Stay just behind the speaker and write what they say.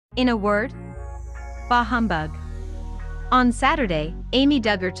In a word, bah humbug. On Saturday, Amy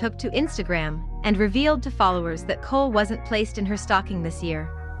Duggar took to Instagram and revealed to followers that coal wasn't placed in her stocking this year.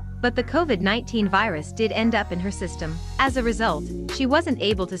 But the COVID-19 virus did end up in her system. As a result, she wasn't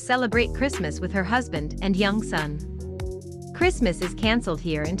able to celebrate Christmas with her husband and young son. "Christmas is cancelled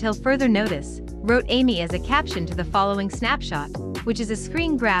here until further notice," wrote Amy as a caption to the following snapshot, which is a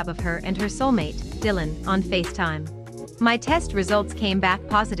screen grab of her and her soulmate, Dylan, on FaceTime. "My test results came back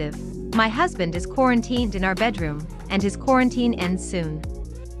positive. My husband is quarantined in our bedroom, and his quarantine ends soon.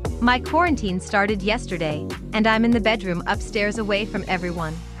 My quarantine started yesterday, and I'm in the bedroom upstairs away from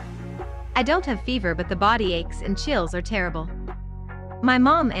everyone. I don't have fever, but the body aches and chills are terrible. My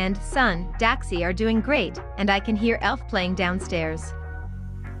mom and son, Daxie, are doing great, and I can hear Elf playing downstairs."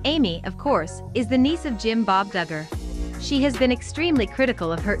 Amy, of course, is the niece of Jim Bob Duggar. She has been extremely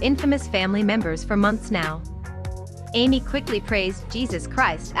critical of her infamous family members for months now. Amy quickly praised Jesus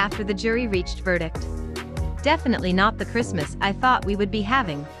Christ after the jury reached verdict. "Definitely not the Christmas I thought we would be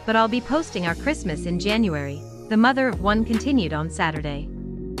having, but I'll be posting our Christmas in January," the mother of one continued on Saturday.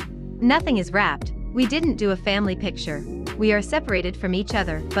 "Nothing is wrapped, we didn't do a family picture, we are separated from each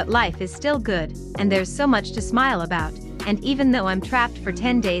other, but life is still good, and there's so much to smile about, and even though I'm trapped for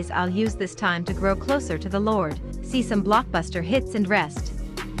 10 days I'll use this time to grow closer to the Lord, see some blockbuster hits and rest.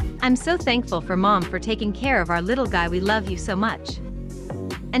 I'm so thankful for Mom for taking care of our little guy, we love you so much.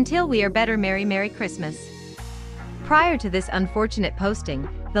 Until we are better, Merry Christmas." Prior to this unfortunate posting,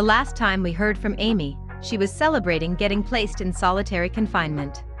 the last time we heard from Amy, she was celebrating getting placed in solitary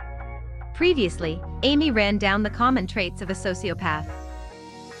confinement. Previously, Amy ran down the common traits of a sociopath: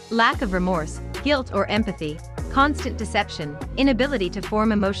 lack of remorse, guilt or empathy, constant deception, inability to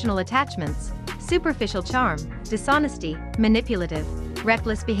form emotional attachments, superficial charm, dishonesty, manipulative,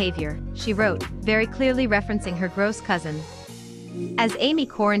 reckless behavior, she wrote, very clearly referencing her gross cousin. As Amy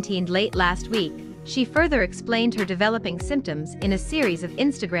quarantined late last week, she further explained her developing symptoms in a series of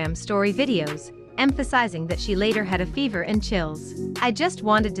Instagram story videos, emphasizing that she later had a fever and chills. "I just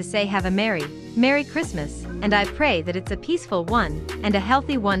wanted to say have a Merry Christmas, and I pray that it's a peaceful one and a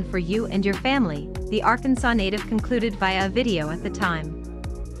healthy one for you and your family," the Arkansas native concluded via a video at the time.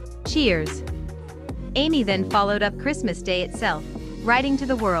 "Cheers." Amy then followed up Christmas Day itself, writing to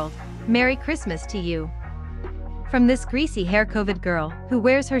the world, "Merry Christmas to you. From this greasy hair COVID girl who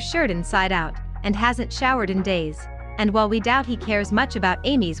wears her shirt inside out and hasn't showered in days." And while we doubt he cares much about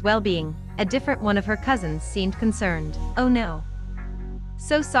Amy's well-being, a different one of her cousins seemed concerned. "Oh no.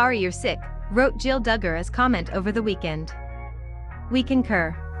 So sorry you're sick," wrote Jill Duggar as comment over the weekend. "We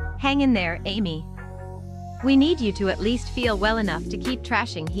concur. Hang in there, Amy. We need you to at least feel well enough to keep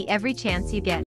trashing he every chance you get."